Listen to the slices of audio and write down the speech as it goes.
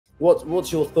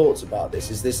What's your thoughts about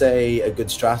this? Is this a good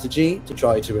strategy to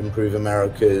try to improve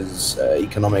America's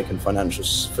economic and financial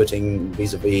footing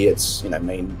vis-a-vis its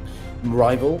main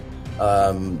rival?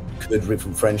 Could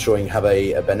friendshoring have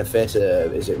a benefit?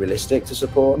 Is it realistic to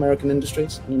support American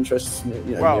industries and interests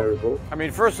near abroad? I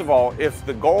mean, first of all, if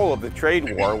the goal of the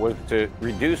trade war was to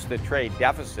reduce the trade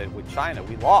deficit with China,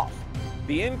 we lost.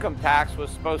 The income tax was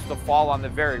supposed to fall on the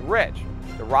very rich,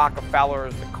 the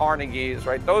Rockefellers, the Carnegies,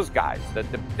 right? Those guys,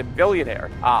 the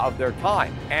billionaire of their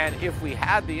time. And if we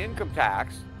had the income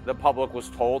tax, the public was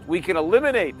told, we can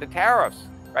eliminate the tariffs,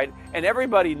 right? And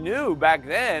everybody knew back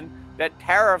then that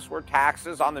tariffs were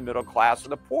taxes on the middle class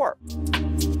and the poor.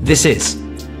 This is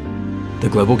The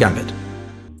Global Gambit.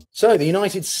 So the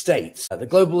United States, the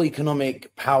global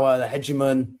economic power, the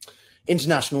hegemon,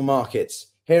 international markets.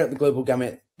 Here at The Global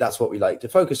Gambit, that's what we like to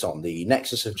focus on, the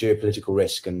nexus of geopolitical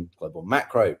risk and global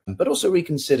macro, but also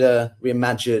reconsider,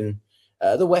 reimagine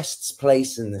the West's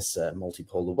place in this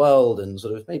multipolar world and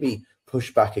sort of maybe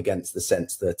push back against the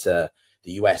sense that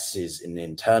the US is in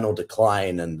internal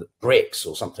decline and BRICS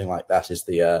or something like that is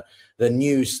the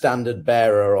new standard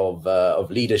bearer of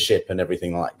leadership and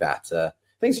everything like that.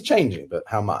 Things are changing, but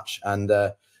how much? And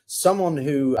someone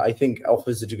who I think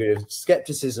offers a degree of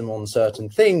skepticism on certain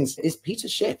things is Peter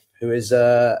Schiff, who is,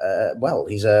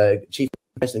 he's a chief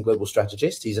and global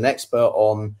strategist. He's an expert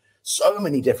on so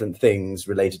many different things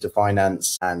related to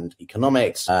finance and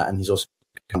economics. And he's also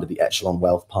under the Echelon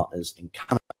Wealth Partners in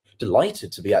Canada.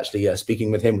 Delighted to be actually speaking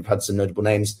with him. We've had some notable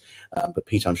names, but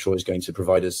Peter, I'm sure, is going to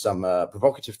provide us some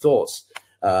provocative thoughts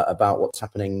about what's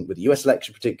happening with the US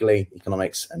election, particularly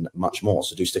economics and much more.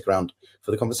 So do stick around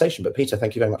for the conversation. But Peter,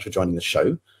 thank you very much for joining the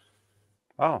show.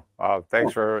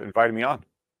 Thanks for inviting me on.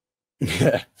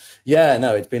 Yeah,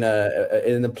 no, it's been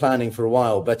in the planning for a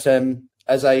while. But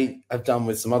as I have done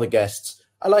with some other guests,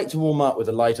 I like to warm up with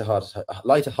a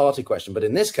lighter-hearted question. But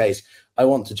in this case, I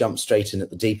want to jump straight in at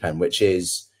the deep end, which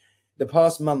is the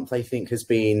past month, I think, has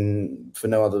been, for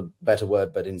no other better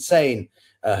word, but insane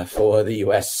for the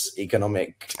US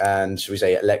economic and, should we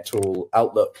say, electoral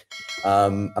outlook.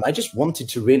 And I just wanted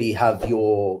to really have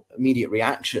your immediate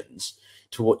reactions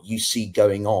to what you see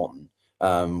going on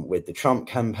with the Trump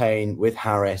campaign, with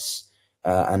Harris,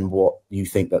 and what you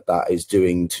think that is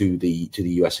doing to the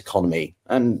US economy,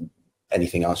 and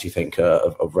anything else you think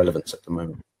of relevance at the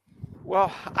moment.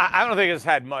 Well, I don't think it's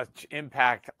had much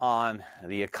impact on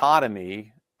the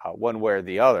economy one way or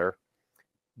the other.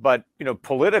 But,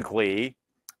 politically,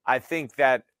 I think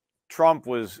that Trump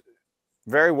was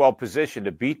very well positioned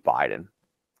to beat Biden.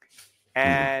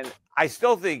 And I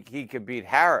still think he could beat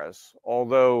Harris,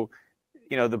 although,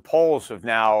 the polls have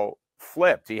now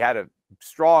flipped. He had a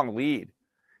strong lead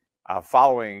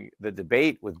following the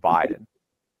debate with Biden.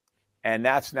 And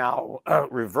that's now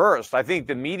reversed. I think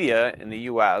the media in the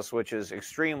U.S., which is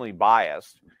extremely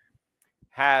biased,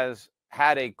 has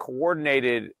had a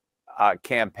coordinated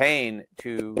campaign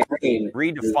to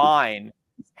redefine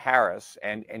Harris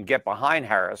and get behind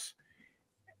Harris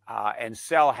and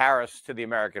sell Harris to the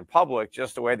American public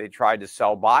just the way they tried to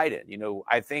sell Biden.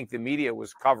 I think the media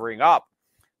was covering up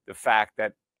the fact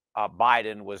that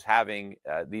Biden was having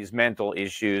these mental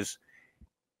issues.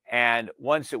 And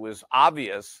once it was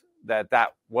obvious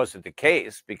that wasn't the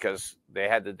case, because they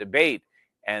had the debate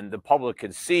and the public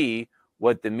could see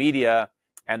what the media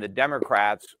and the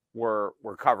Democrats were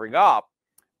covering up,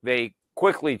 they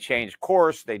quickly changed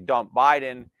course. They dumped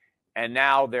Biden, and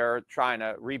now they're trying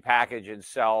to repackage and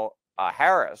sell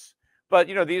Harris. But,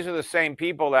 these are the same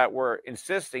people that were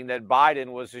insisting that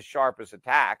Biden was as sharp as a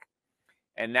tack.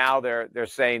 And now they're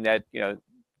saying that,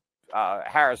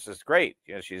 Harris is great.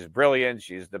 She's brilliant.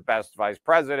 She's the best vice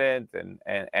president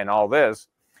and all this.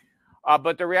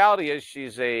 But the reality is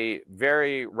she's a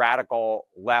very radical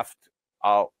left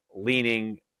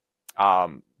leaning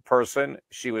person.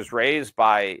 She was raised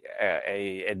by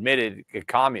a admitted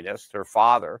communist, her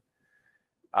father.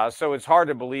 So it's hard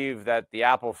to believe that the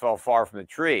apple fell far from the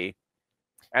tree.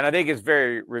 And I think it's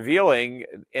very revealing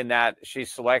in that she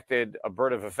selected a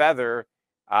bird of a feather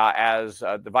as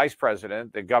the vice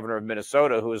president, the governor of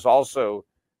Minnesota, who is also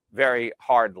very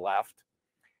hard left.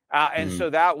 And so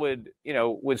that would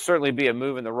certainly be a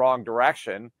move in the wrong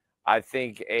direction. I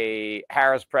think a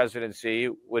Harris presidency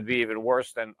would be even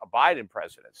worse than a Biden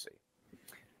presidency,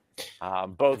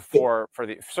 both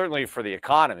certainly for the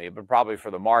economy, but probably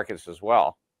for the markets as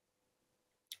well.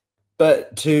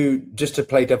 But just to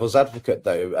play devil's advocate,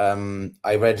 though,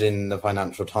 I read in the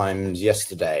Financial Times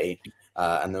yesterday,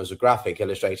 and there was a graphic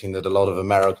illustrating that a lot of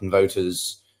American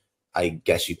voters, I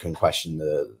guess you can question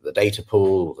the data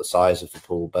pool or the size of the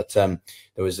pool, but there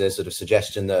was a sort of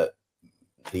suggestion that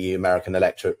the American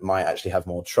electorate might actually have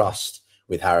more trust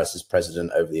with Harris as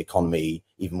president over the economy,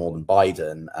 even more than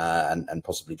Biden and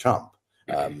possibly Trump.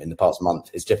 In the past month,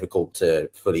 it's difficult to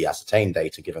fully ascertain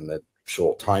data given the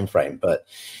short time frame, but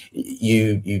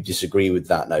you disagree with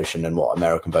that notion, and what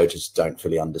American voters don't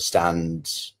fully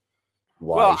understand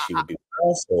why she would be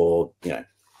worse, or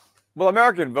Well,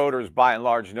 American voters, by and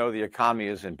large, know the economy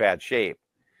is in bad shape.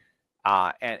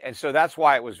 And so that's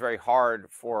why it was very hard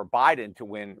for Biden to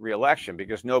win re-election,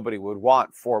 because nobody would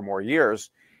want 4 more years.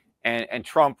 And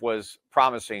Trump was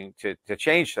promising to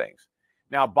change things.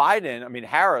 Now,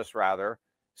 Harris, rather,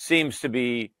 seems to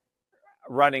be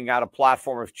running out a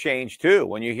platform of change, too.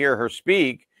 When you hear her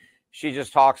speak, she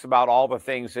just talks about all the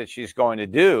things that she's going to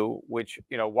do, which,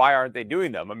 why aren't they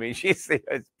doing them? I mean, she's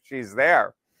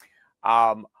there.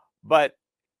 But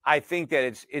I think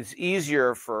that it's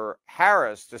easier for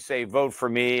Harris to say, vote for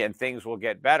me and things will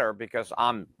get better because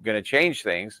I'm going to change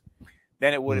things,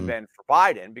 than it would have been for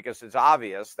Biden, because it's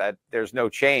obvious that there's no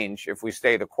change if we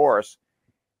stay the course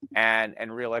and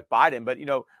reelect Biden. But,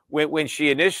 when she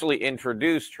initially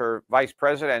introduced her vice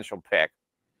presidential pick,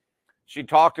 she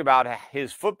talked about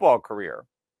his football career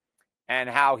and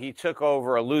how he took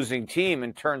over a losing team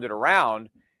and turned it around,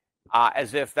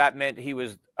 as if that meant he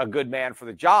was a good man for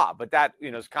the job. But that,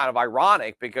 is kind of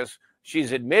ironic, because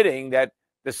she's admitting that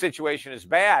the situation is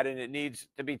bad and it needs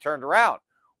to be turned around,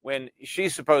 when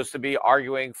she's supposed to be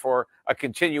arguing for a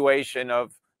continuation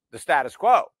of the status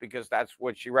quo, because that's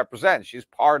what she represents. She's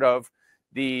part of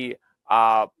the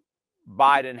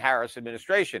Biden-Harris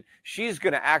administration. She's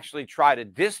going to actually try to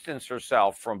distance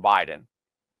herself from Biden,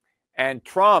 and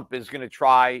Trump is going to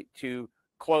try to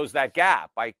close that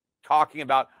gap by talking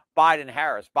about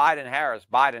Biden-Harris, Biden-Harris,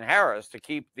 Biden-Harris, to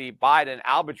keep the Biden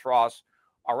albatross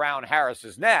around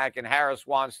Harris's neck. And Harris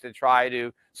wants to try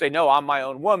to say, no, I'm my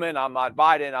own woman. I'm not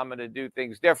Biden. I'm going to do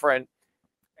things different.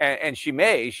 And she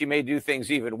may do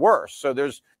things even worse. So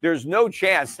there's no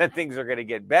chance that things are going to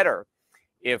get better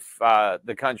if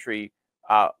the country,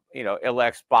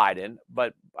 elects Biden,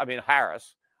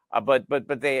 Harris. But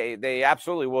they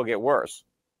absolutely will get worse.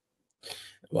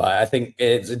 Well, I think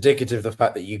it's indicative of the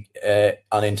fact that you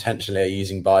unintentionally are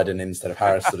using Biden instead of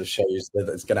Harris sort of shows that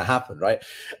it's going to happen, right?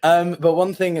 But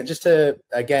one thing, just to,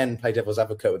 again, play devil's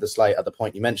advocate with the slight other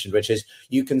point you mentioned, which is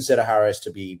you consider Harris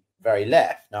to be very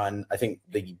left. Now, and I think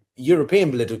the European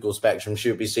political spectrum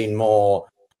should be seen more,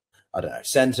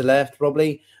 center-left,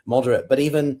 probably, moderate. But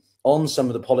even on some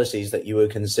of the policies that you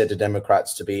would consider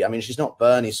Democrats to be, she's not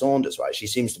Bernie Sanders, right? She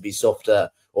seems to be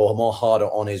softer or more harder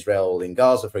on Israel in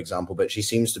Gaza, for example, but she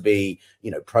seems to be,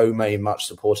 very much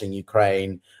supporting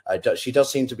Ukraine. She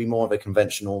does seem to be more of a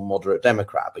conventional moderate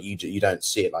Democrat, but you don't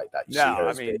see it like that. You see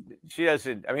her she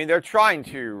doesn't. They're trying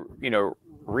to,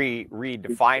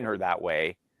 redefine her that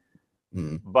way,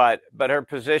 but her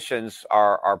positions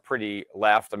are pretty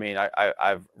left.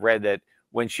 I've read that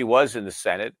when she was in the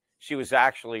Senate, she was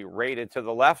actually rated to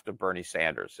the left of Bernie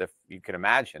Sanders, if you can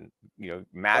imagine,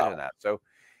 wow. That. So,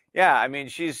 yeah,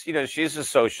 she's a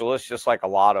socialist, just like a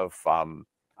lot of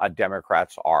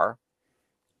Democrats are.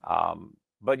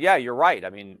 But yeah, you're right.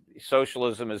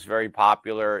 Socialism is very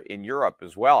popular in Europe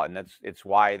as well, and it's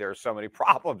why there's so many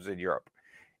problems in Europe.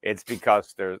 It's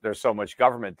because there's so much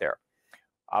government there.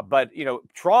 But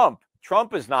Trump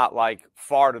is not like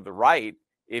far to the right,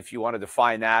 if you want to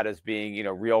define that as being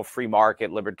real free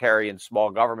market, libertarian, small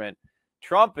government.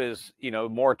 Trump is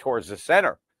more towards the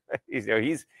center.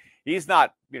 He's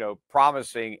not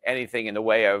promising anything in the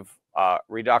way of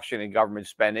reduction in government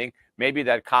spending. Maybe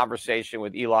that conversation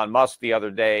with Elon Musk the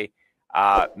other day,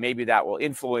 maybe that will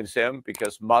influence him,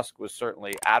 because Musk was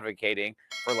certainly advocating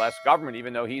for less government,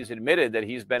 even though he's admitted that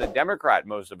he's been a Democrat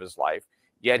most of his life.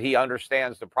 Yet he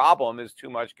understands the problem is too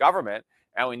much government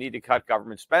and we need to cut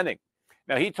government spending.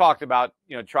 Now, he talked about,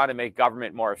 trying to make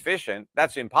government more efficient.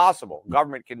 That's impossible.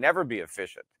 Government can never be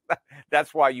efficient.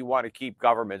 That's why you want to keep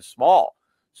government small.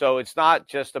 So it's not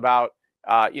just about,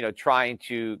 trying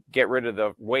to get rid of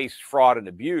the waste, fraud, and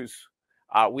abuse.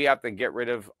 We have to get rid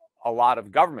of a lot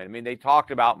of government. They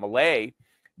talked about Malay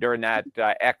during that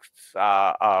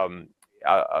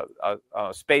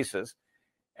Spaces.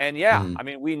 And yeah,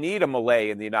 we need a Malay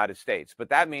in the United States, but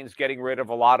that means getting rid of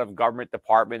a lot of government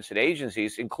departments and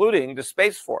agencies, including the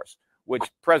Space Force, which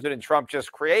President Trump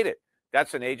just created.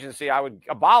 That's an agency I would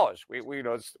abolish.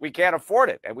 We can't afford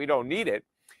it and we don't need it.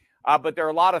 But there are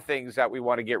a lot of things that we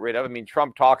want to get rid of.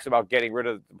 Trump talks about getting rid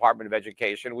of the Department of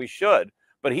Education. We should.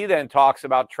 But he then talks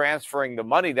about transferring the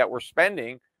money that we're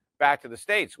spending back to the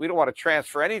states. We don't want to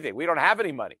transfer anything. We don't have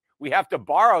any money. We have to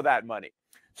borrow that money.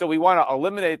 So we want to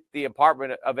eliminate the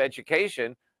Department of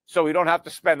Education so we don't have to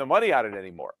spend the money on it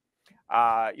anymore.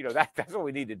 That's what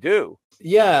we need to do.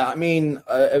 Yeah, I mean,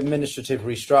 administrative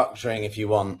restructuring, if you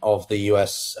want, of the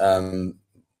U.S.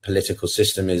 Political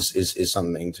system is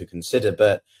something to consider.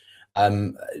 But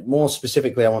more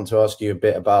specifically, I want to ask you a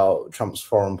bit about Trump's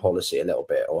foreign policy a little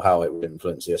bit, or how it would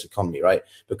influence the U.S. economy, right?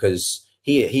 Because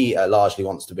he largely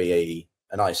wants to be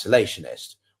an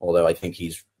isolationist, although I think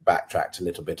he's backtracked a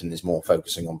little bit and is more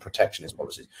focusing on protectionist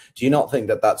policies. Do you not think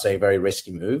that that's a very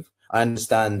risky move? I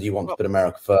understand you want to put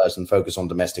America first and focus on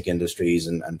domestic industries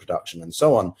and production and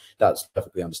so on. That's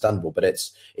perfectly understandable. But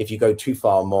it's, if you go too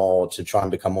far more to try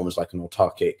and become almost like an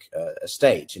autarkic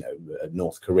state, a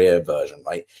North Korea version,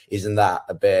 right? Isn't that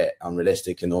a bit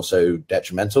unrealistic and also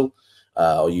detrimental?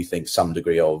 Or you think some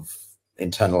degree of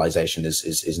internalization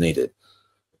is needed?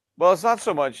 Well, it's not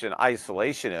so much an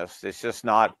isolationist. It's just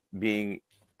not being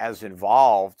as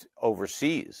involved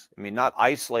overseas. I mean, not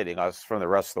isolating us from the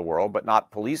rest of the world, but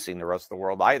not policing the rest of the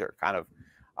world either, kind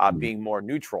of being more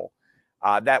neutral.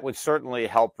 That would certainly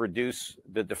help reduce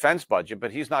the defense budget,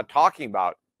 but he's not talking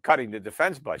about cutting the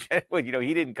defense budget.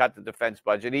 He didn't cut the defense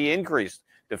budget. He increased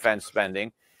defense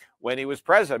spending when he was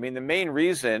president. I mean, the main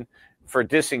reason for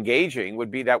disengaging would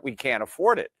be that we can't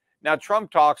afford it. Now, Trump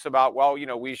talks about, well,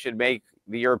 we should make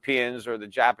the Europeans or the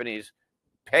Japanese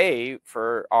pay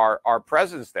for our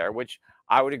presence there, which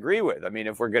I would agree with. I mean,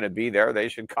 if we're going to be there, they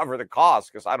should cover the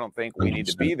cost, because I don't think we need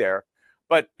to be there.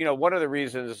 But, one of the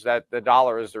reasons that the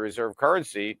dollar is the reserve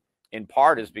currency, in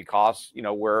part, is because,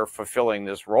 we're fulfilling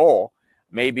this role.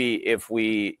 Maybe if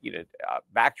we,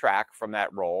 backtrack from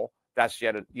that role, that's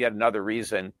yet another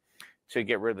reason to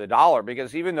get rid of the dollar,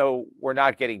 because even though we're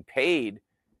not getting paid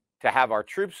to have our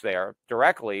troops there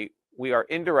directly, we are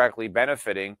indirectly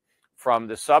benefiting from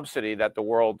the subsidy that the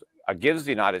world gives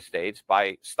the United States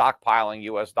by stockpiling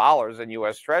U.S. dollars and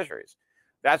U.S. treasuries.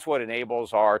 That's what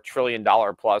enables our $1 trillion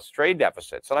plus trade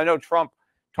deficits. And I know Trump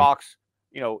talks,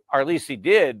 or at least he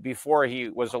did before he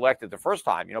was elected the first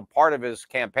time. Part of his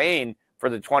campaign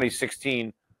for the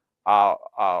 2016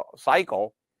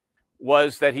 cycle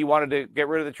was that he wanted to get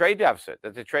rid of the trade deficit,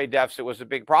 that the trade deficit was a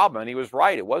big problem. And he was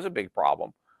right. It was a big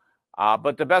problem.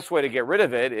 But the best way to get rid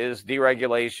of it is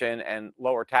deregulation and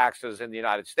lower taxes in the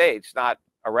United States, not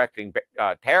erecting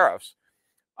tariffs.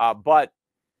 But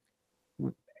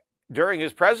during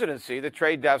his presidency, the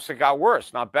trade deficit got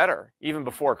worse, not better, even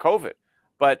before COVID.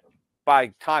 But by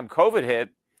the time COVID hit,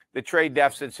 the trade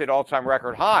deficits hit all-time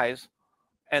record highs,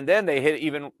 and then they hit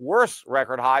even worse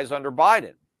record highs under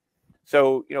Biden.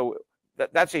 So,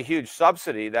 that's a huge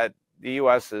subsidy that the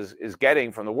U.S. is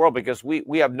getting from the world, because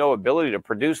we have no ability to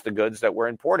produce the goods that we're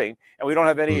importing, and we don't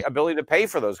have any ability to pay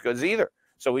for those goods either.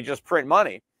 So we just print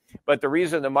money. But the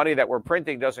reason the money that we're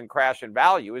printing doesn't crash in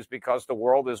value is because the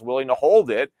world is willing to hold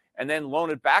it and then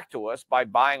loan it back to us by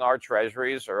buying our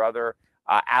treasuries or other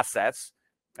assets,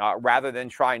 rather than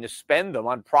trying to spend them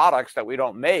on products that we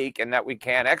don't make and that we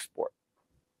can't export.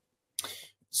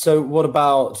 So what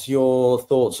about your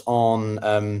thoughts on,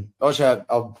 actually,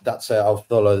 I'll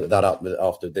follow that up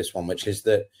after this one, which is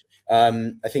that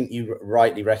I think you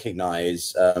rightly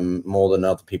recognize more than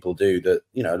other people do that,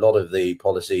 a lot of the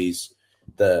policies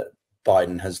that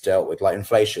Biden has dealt with, like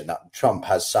inflation, that Trump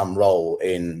has some role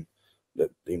in the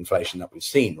inflation that we've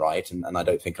seen, right? And I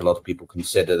don't think a lot of people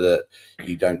consider that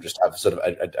you don't just have sort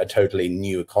of a totally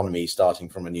new economy starting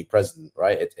from a new president,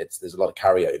 right? There's a lot of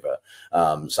carryover.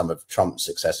 Some of Trump's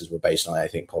successes were based on, I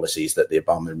think, policies that the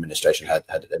Obama administration had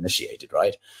initiated,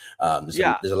 right? There's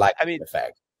a lag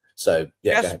effect. So,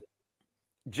 yeah, go ahead.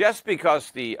 Just because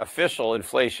the official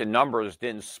inflation numbers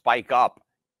didn't spike up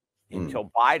until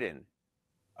Biden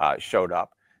showed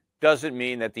up, doesn't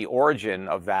mean that the origin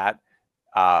of that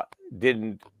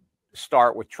didn't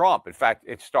start with Trump. In fact,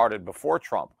 it started before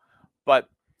Trump. But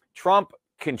Trump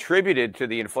contributed to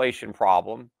the inflation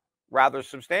problem rather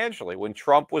substantially. When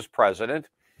Trump was president,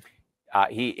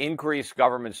 he increased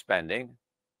government spending,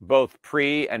 both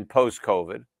pre and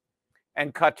post-COVID,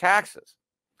 and cut taxes.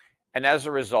 And as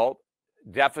a result,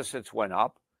 deficits went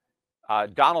up.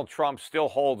 Donald Trump still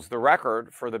holds the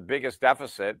record for the biggest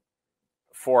deficit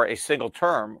for a single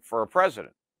term for a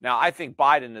president. Now, I think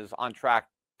Biden is on track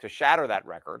to shatter that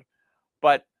record,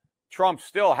 but Trump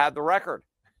still had the record.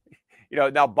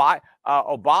 Now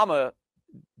Obama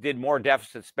did more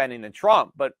deficit spending than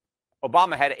Trump, but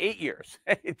Obama had 8 years.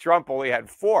 Trump only had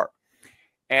 4.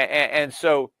 And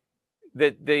so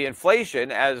the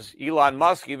inflation, as Elon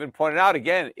Musk even pointed out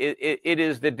again, it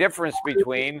is the difference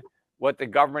between what the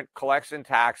government collects in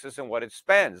taxes and what it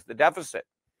spends, the deficit.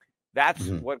 That's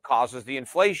what causes the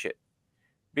inflation.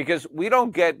 Because we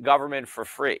don't get government for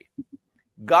free.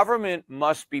 Government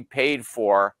must be paid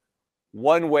for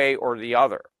one way or the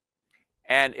other.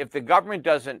 And if the government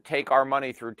doesn't take our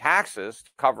money through taxes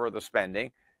to cover the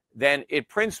spending, then it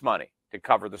prints money to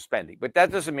cover the spending. But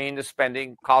that doesn't mean the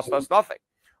spending costs us nothing.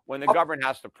 When the government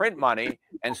has to print money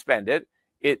and spend it,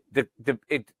 it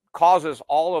causes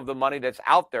all of the money that's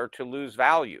out there to lose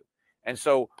value. And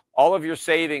so all of your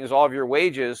savings, all of your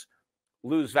wages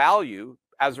lose value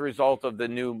as a result of the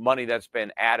new money that's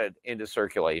been added into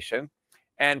circulation.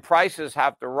 And prices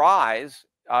have to rise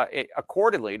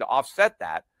accordingly to offset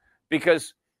that,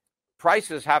 because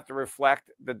prices have to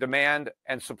reflect the demand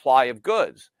and supply of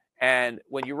goods. And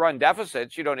when you run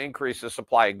deficits, you don't increase the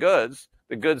supply of goods.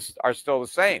 The goods are still the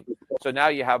same. So now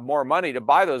you have more money to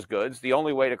buy those goods. The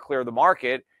only way to clear the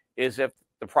market is if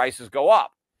the prices go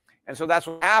up. And so that's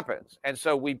what happens. And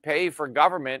so we pay for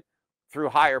government through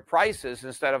higher prices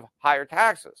instead of higher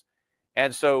taxes.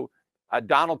 And so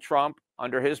Donald Trump,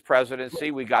 under his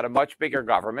presidency, we got a much bigger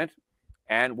government,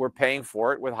 and we're paying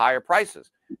for it with higher prices.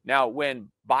 Now, when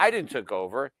Biden took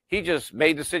over, he just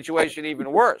made the situation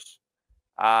even worse.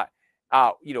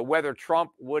 Whether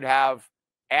Trump would have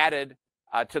added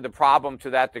to the problem to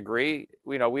that degree,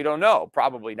 we don't know.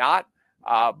 Probably not.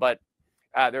 But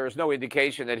there is no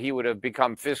indication that he would have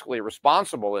become fiscally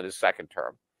responsible in his second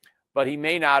term. But he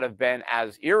may not have been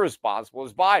as irresponsible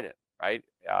as Biden, right?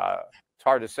 It's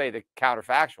hard to say the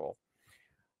counterfactual.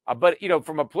 But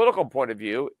from a political point of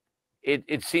view,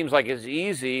 it seems like it's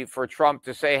easy for Trump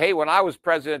to say, hey, when I was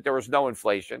president, there was no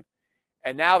inflation.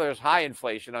 And now there's high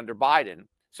inflation under Biden.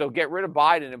 So get rid of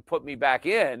Biden and put me back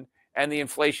in, and the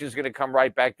inflation is going to come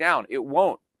right back down. It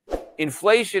won't.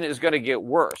 Inflation is going to get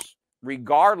worse,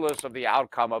 regardless of the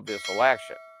outcome of this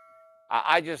election.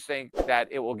 I just think that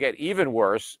it will get even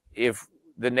worse if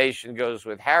the nation goes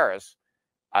with Harris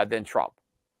than Trump.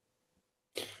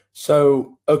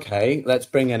 So, okay, let's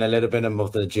bring in a little bit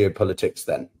of the geopolitics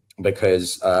then,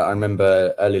 because I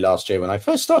remember early last year when I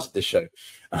first started this show,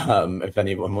 if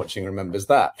anyone watching remembers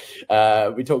that,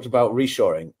 we talked about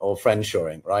reshoring or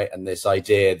friendshoring, right? And this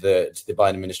idea that the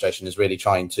Biden administration is really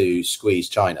trying to squeeze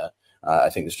China. I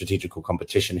think the strategical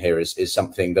competition here is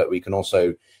something that we can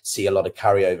also see a lot of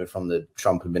carryover from the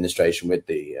Trump administration with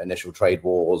the initial trade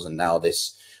wars, and now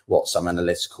this, what some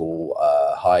analysts call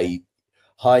high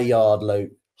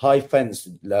fence,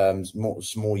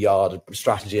 small yard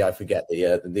strategy. I forget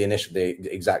the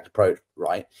exact approach,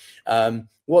 right?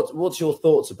 What's your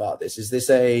thoughts about this? Is this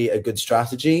a good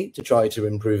strategy to try to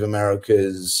improve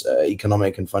America's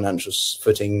economic and financial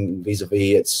footing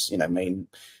vis-a-vis its main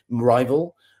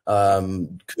rival?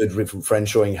 Could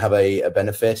friendshoring have a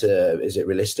benefit? Is it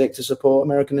realistic to support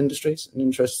American industries and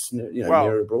interests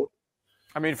near abroad?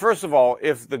 I mean, first of all,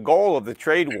 if the goal of the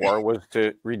trade war was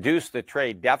to reduce the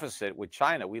trade deficit with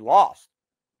China, we lost,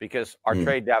 because our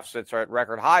trade deficits are at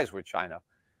record highs with China.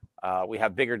 We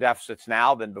have bigger deficits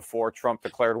now than before Trump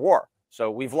declared war. So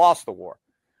we've lost the war.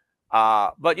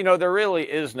 But, there really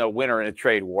is no winner in a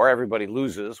trade war. Everybody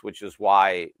loses, which is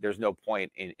why there's no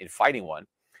point in fighting one.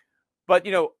 But,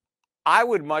 I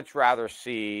would much rather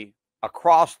see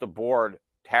across the board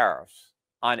tariffs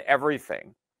on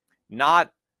everything,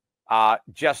 not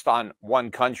just on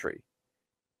one country,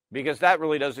 because that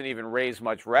really doesn't even raise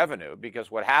much revenue.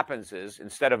 Because what happens is,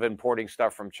 instead of importing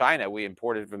stuff from China, we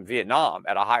import it from Vietnam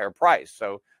at a higher price.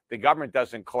 So the government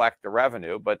doesn't collect the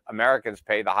revenue, but Americans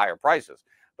pay the higher prices.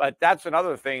 But that's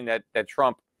another thing that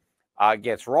Trump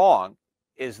gets wrong,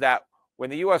 is that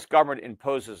when the U.S. government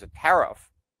imposes a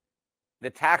tariff, the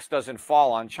tax doesn't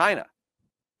fall on China.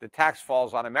 The tax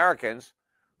falls on Americans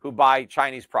who buy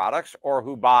Chinese products or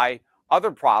who buy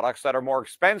other products that are more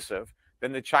expensive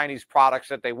than the Chinese products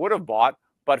that they would have bought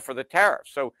but for the tariff.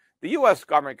 So the U.S.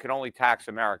 government can only tax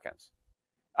Americans.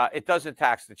 It doesn't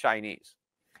tax the Chinese.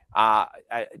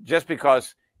 Just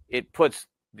because it puts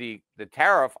the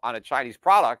tariff on a Chinese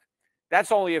product,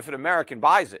 that's only if an American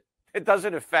buys it. It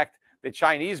doesn't affect the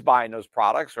Chinese buying those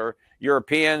products or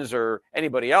Europeans or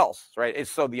anybody else, right?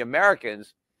 It's so the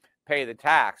Americans pay the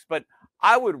tax. But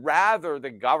I would rather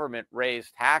the government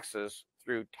raise taxes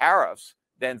through tariffs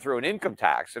than through an income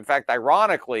tax. In fact,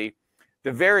 ironically,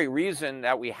 the very reason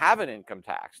that we have an income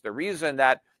tax, the reason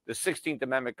that the 16th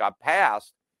Amendment got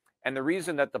passed, and the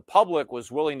reason that the public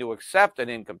was willing to accept an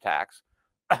income tax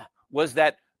was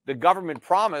that the government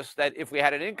promised that if we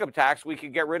had an income tax, we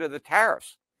could get rid of the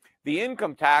tariffs. The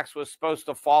income tax was supposed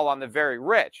to fall on the very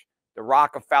rich, the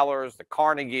Rockefellers, the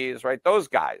Carnegies, right? Those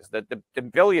guys, the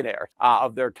billionaires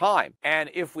of their time. And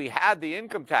if we had the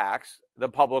income tax, the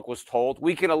public was told,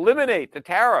 we can eliminate the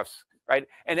tariffs, right?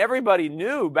 And everybody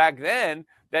knew back then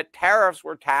that tariffs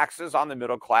were taxes on the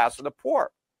middle class and the poor.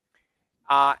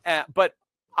 But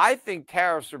I think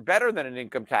tariffs are better than an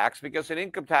income tax, because an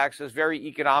income tax is very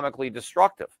economically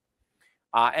destructive.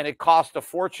 and it costs a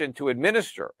fortune to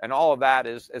administer. And all of that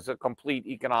is a complete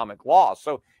economic loss.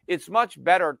 So it's much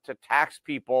better to tax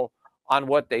people on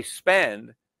what they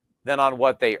spend than on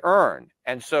what they earn.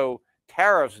 And so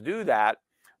tariffs do that.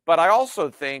 But I also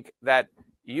think that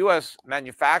U.S.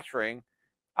 manufacturing,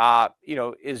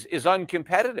 is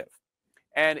uncompetitive,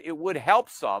 and it would help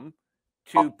some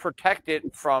to protect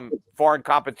it from foreign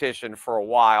competition for a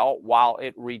while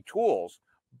it retools.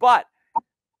 But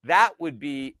that would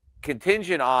be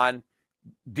contingent on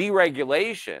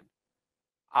deregulation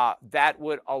that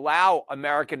would allow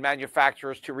American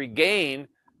manufacturers to regain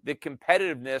the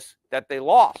competitiveness that they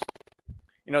lost.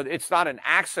 It's not an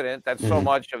accident that so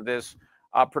much of this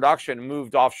production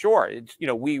moved offshore. It's,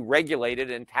 we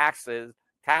regulated and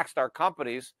taxed our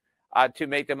companies to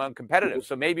make them uncompetitive.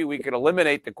 So maybe we could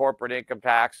eliminate the corporate income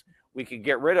tax. We could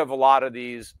get rid of a lot of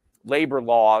these labor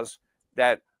laws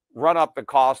that run up the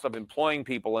cost of employing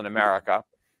people in America,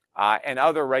 and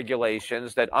other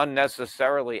regulations that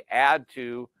unnecessarily add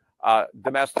to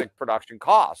domestic production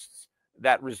costs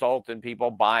that result in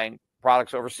people buying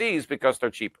products overseas because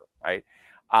they're cheaper, right?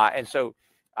 And so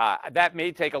that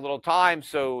may take a little time,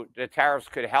 so the tariffs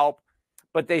could help.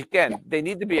 But they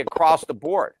need to be across the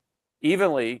board,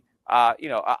 evenly,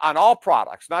 on all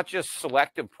products, not just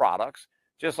selective products.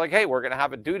 Just like, hey, we're going to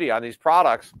have a duty on these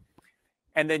products,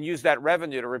 and then use that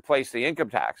revenue to replace the income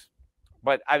tax.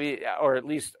 But I mean, or at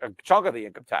least a chunk of the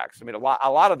income tax. I mean, a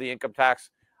lot of the income tax,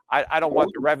 I don't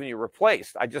want the revenue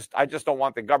replaced. I just don't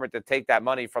want the government to take that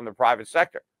money from the private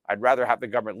sector. I'd rather have the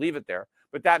government leave it there.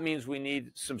 But that means we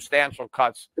need substantial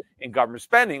cuts in government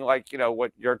spending, like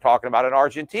what you're talking about in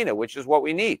Argentina, which is what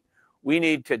we need. We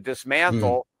need to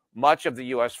dismantle much of the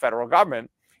U.S. federal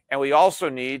government, and we also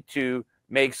need to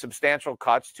make substantial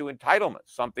cuts to entitlements,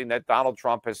 something that Donald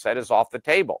Trump has said is off the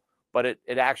table. But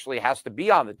it actually has to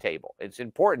be on the table. It's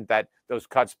important that those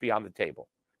cuts be on the table,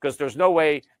 because there's no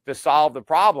way to solve the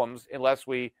problems unless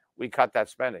we cut that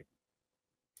spending.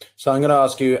 So I'm going to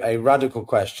ask you a radical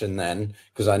question then,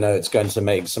 because I know it's going to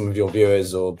make some of your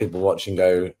viewers or people watching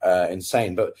go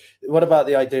insane. But what about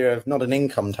the idea of not an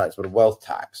income tax, but a wealth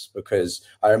tax? Because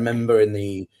I remember in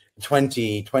the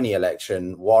 2020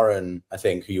 election, Warren, I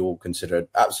think, who you all consider an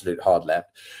absolute hard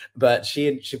left, but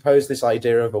she posed this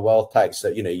idea of a wealth tax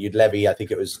that, you'd levy, I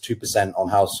think it was 2% on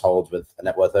households with a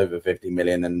net worth over 50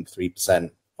 million and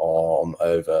 3% on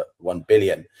over 1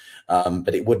 billion.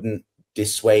 But it wouldn't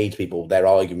dissuade people. Their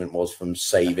argument was from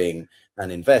saving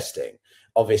and investing.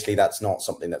 Obviously, that's not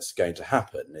something that's going to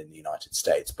happen in the United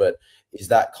States. But is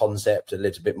that concept a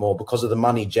little bit more, because of the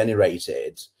money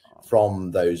generated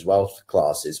from those wealth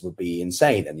classes would be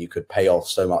insane, and you could pay off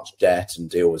so much debt and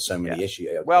deal with so many issues.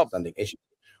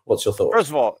 What's your thought? First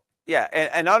of all,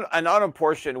 an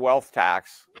unapportioned wealth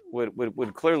tax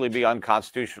would clearly be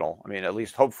unconstitutional. I mean, at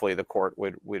least hopefully the court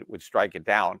would strike it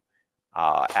down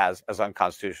as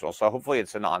unconstitutional. So hopefully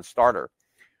it's a non-starter.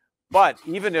 But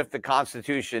even if the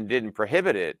Constitution didn't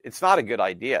prohibit it, it's not a good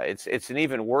idea. It's an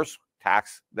even worse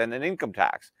tax than an income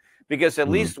tax, because at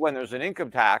least when there's an income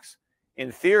tax, in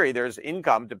theory, there's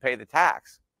income to pay the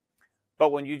tax.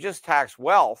 But when you just tax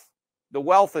wealth, the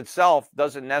wealth itself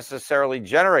doesn't necessarily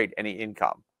generate any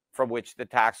income from which the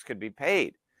tax could be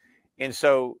paid. And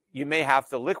so you may have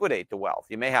to liquidate the wealth.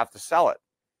 You may have to sell it.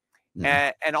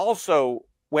 And also,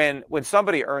 when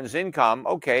somebody earns income,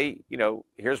 okay,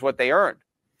 here's what they earned.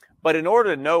 But in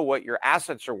order to know what your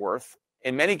assets are worth,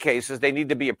 in many cases, they need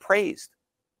to be appraised.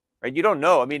 Right? You don't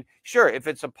know. I mean, sure, if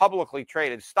it's a publicly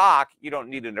traded stock, you don't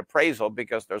need an appraisal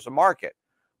because there's a market.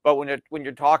 But when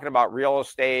you're talking about real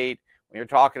estate, when you're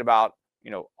talking about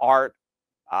art,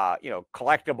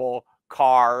 collectible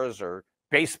cars or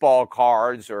baseball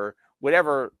cards or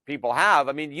whatever people have,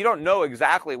 I mean, you don't know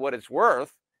exactly what it's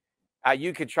worth.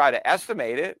 You could try to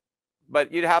estimate it,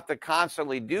 but you'd have to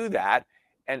constantly do that,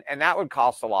 and that would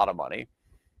cost a lot of money,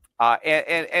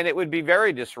 and it would be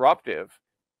very disruptive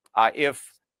if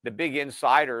the big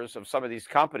insiders of some of these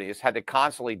companies had to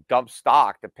constantly dump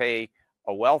stock to pay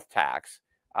a wealth tax.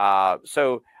 It's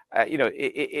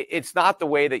not the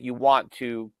way that you want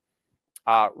to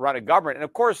run a government. And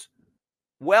of course,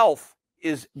 wealth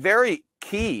is very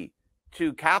key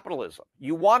to capitalism.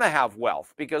 You want to have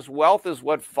wealth because wealth is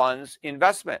what funds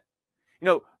investment.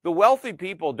 The wealthy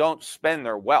people don't spend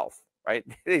their wealth, right?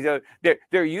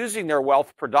 They're using their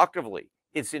wealth productively.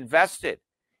 It's invested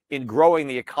in growing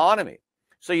the economy.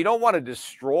 So you don't want to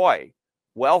destroy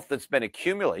wealth that's been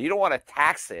accumulated. You don't want to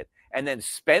tax it and then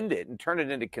spend it and turn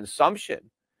it into consumption,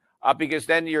 because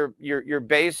then you're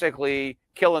basically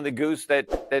killing the goose that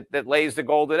lays the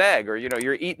golden egg, or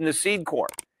you're eating the seed corn.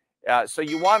 So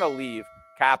you want to leave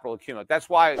capital accumulate. That's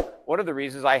why one of the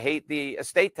reasons I hate the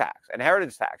estate tax,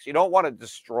 inheritance tax. You don't want to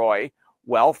destroy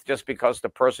wealth just because the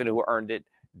person who earned it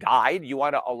died. You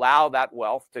want to allow that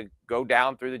wealth to go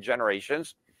down through the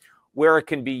generations where it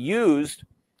can be used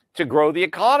to grow the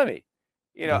economy.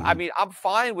 I mean, I'm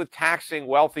fine with taxing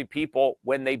wealthy people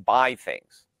when they buy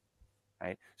things,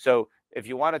 right? So if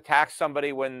you want to tax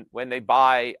somebody when they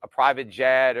buy a private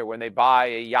jet or when they buy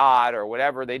a yacht or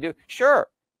whatever they do, sure,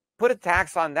 put a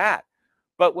tax on that.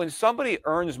 But when somebody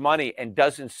earns money and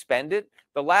doesn't spend it,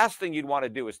 the last thing you'd want to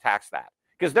do is tax that,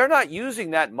 because they're not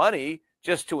using that money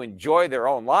just to enjoy their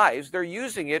own lives. They're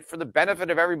using it for the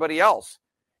benefit of everybody else,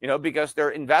 because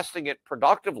they're investing it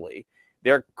productively.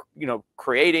 They're,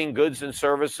 creating goods and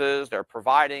services. They're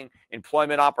providing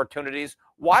employment opportunities.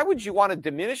 Why would you want to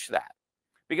diminish that?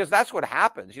 Because that's what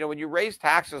happens. When you raise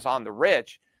taxes on the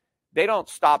rich, they don't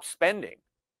stop spending.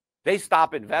 They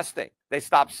stop investing. They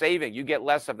stop saving. You get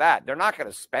less of that. They're not going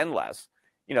to spend less,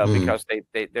 because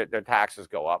their taxes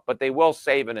go up, but they will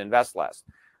save and invest less.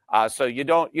 So you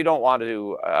don't want to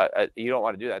do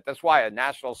that. That's why a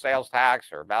national sales tax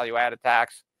or value added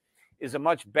tax is a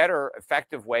much better,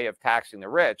 effective way of taxing the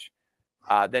rich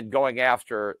than going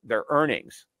after their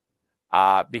earnings,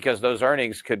 because those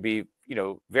earnings could be,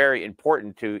 very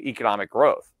important to economic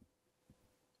growth.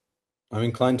 I'm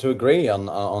inclined to agree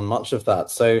on much of that.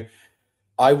 So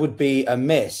I would be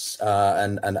amiss,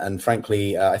 and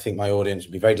frankly, I think my audience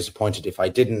would be very disappointed if I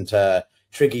didn't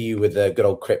trigger you with the good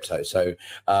old crypto. So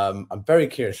I'm very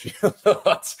curious for your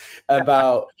thoughts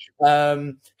about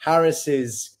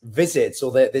Harris's visits,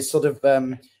 or this sort of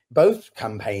both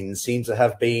campaigns seem to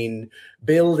have been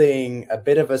building a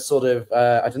bit of a sort of,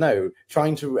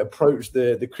 trying to approach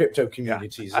the crypto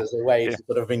communities as a way to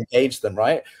sort of engage them,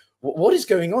 right? What is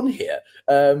going on here?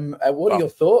 What are your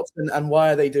thoughts, and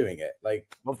why are they doing it?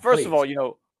 Well, first of all,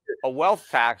 a wealth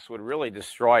tax would really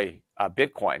destroy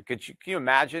Bitcoin. Can you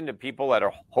imagine the people that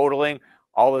are hodling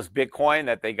all this Bitcoin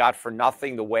that they got for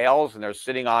nothing, the whales, and they're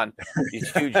sitting on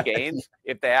these huge gains?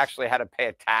 If they actually had to pay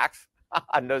a tax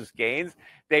on those gains,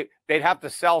 they'd have to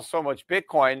sell so much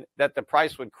Bitcoin that the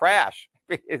price would crash,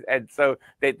 and so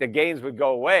the gains would go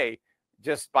away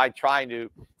just by trying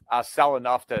to sell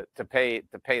enough to pay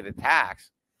the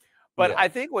tax. But I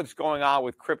think what's going on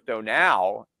with crypto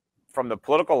now, from the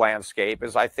political landscape,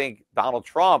 is I think Donald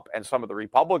Trump and some of the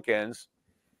Republicans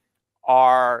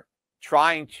are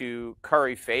trying to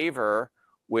curry favor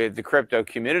with the crypto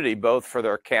community, both for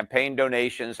their campaign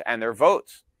donations and their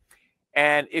votes.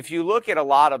 And if you look at a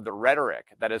lot of the rhetoric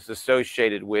that is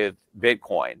associated with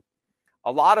Bitcoin,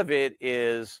 a lot of it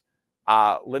is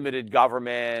limited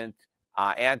government,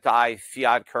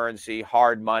 anti-fiat currency,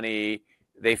 hard money.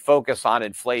 They focus on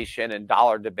inflation and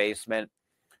dollar debasement.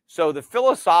 So the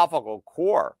philosophical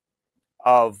core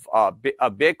of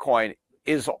Bitcoin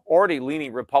is already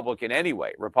leaning Republican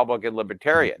anyway, Republican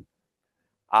libertarian.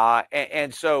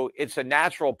 And so it's a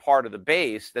natural part of the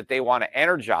base that they want to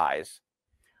energize.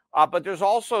 But there's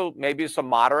also maybe some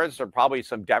moderates, or probably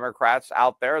some Democrats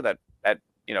out there that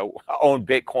own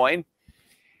Bitcoin.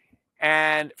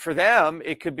 And for them,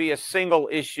 it could be a single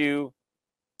issue,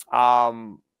 a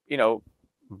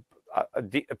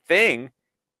thing.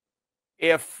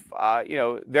 If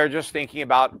they're just thinking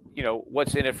about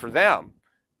what's in it for them,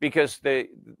 because the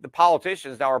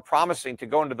politicians now are promising to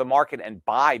go into the market and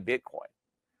buy Bitcoin,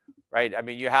 right? I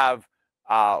mean, you have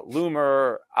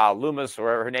Loomis, or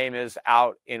whatever her name is,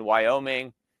 out in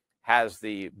Wyoming, has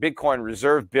the Bitcoin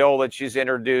reserve bill that she's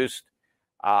introduced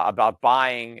about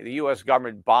buying, the U.S.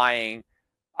 government buying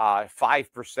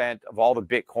 5% of all the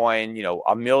Bitcoin,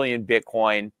 1 million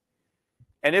Bitcoin.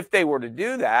 And if they were to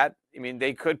do that, I mean,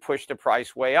 they could push the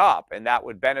price way up, and that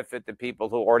would benefit the people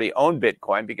who already own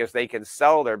Bitcoin, because they can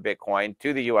sell their Bitcoin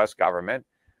to the U.S. government,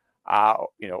 and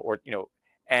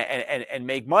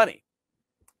make money.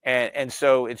 And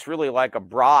so it's really like a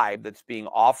bribe that's being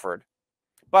offered.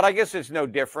 But I guess it's no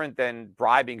different than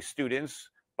bribing students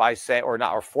by saying,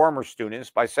 or former students,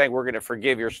 by saying, we're going to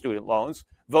forgive your student loans,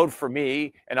 vote for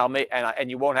me, and and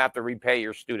you won't have to repay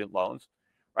your student loans.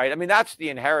 Right. I mean, that's the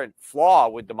inherent flaw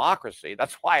with democracy.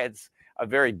 That's why it's a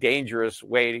very dangerous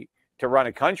way to run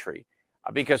a country,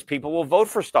 because people will vote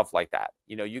for stuff like that.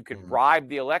 You could bribe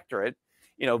the electorate,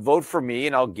 vote for me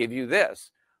and I'll give you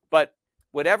this. But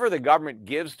whatever the government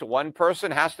gives to one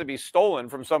person has to be stolen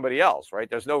from somebody else. Right.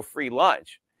 There's no free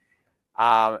lunch.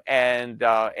 And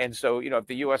so, if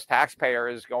the U.S. taxpayer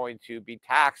is going to be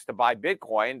taxed to buy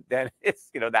Bitcoin, then it's,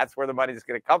 that's where the money is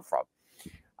going to come from.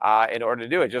 In order to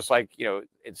do it, just like,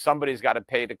 somebody's got to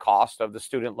pay the cost of the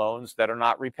student loans that are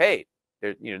not repaid.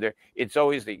 It's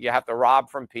always that you have to rob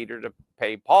from Peter to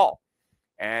pay Paul.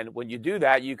 And when you do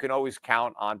that, you can always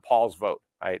count on Paul's vote,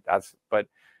 right? But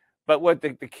what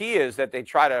the key is that they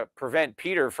try to prevent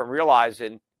Peter from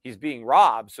realizing he's being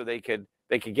robbed so they could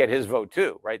get his vote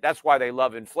too, right? That's why they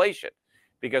love inflation,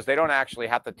 because they don't actually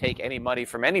have to take any money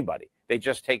from anybody. They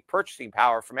just take purchasing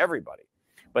power from everybody.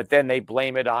 But then they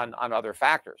blame it on other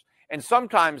factors. And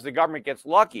sometimes the government gets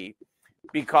lucky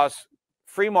because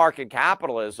free market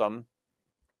capitalism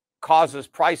causes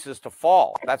prices to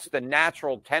fall. That's the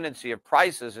natural tendency of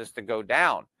prices, is to go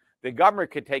down. The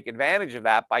government could take advantage of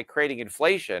that by creating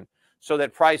inflation so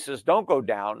that prices don't go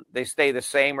down. They stay the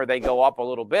same or they go up a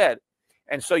little bit.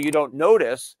 And so you don't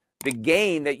notice the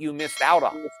gain that you missed out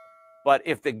on. But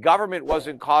if the government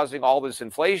wasn't causing all this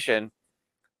inflation,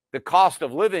 the cost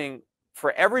of living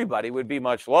for everybody would be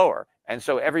much lower. And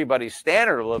so everybody's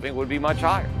standard of living would be much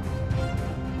higher.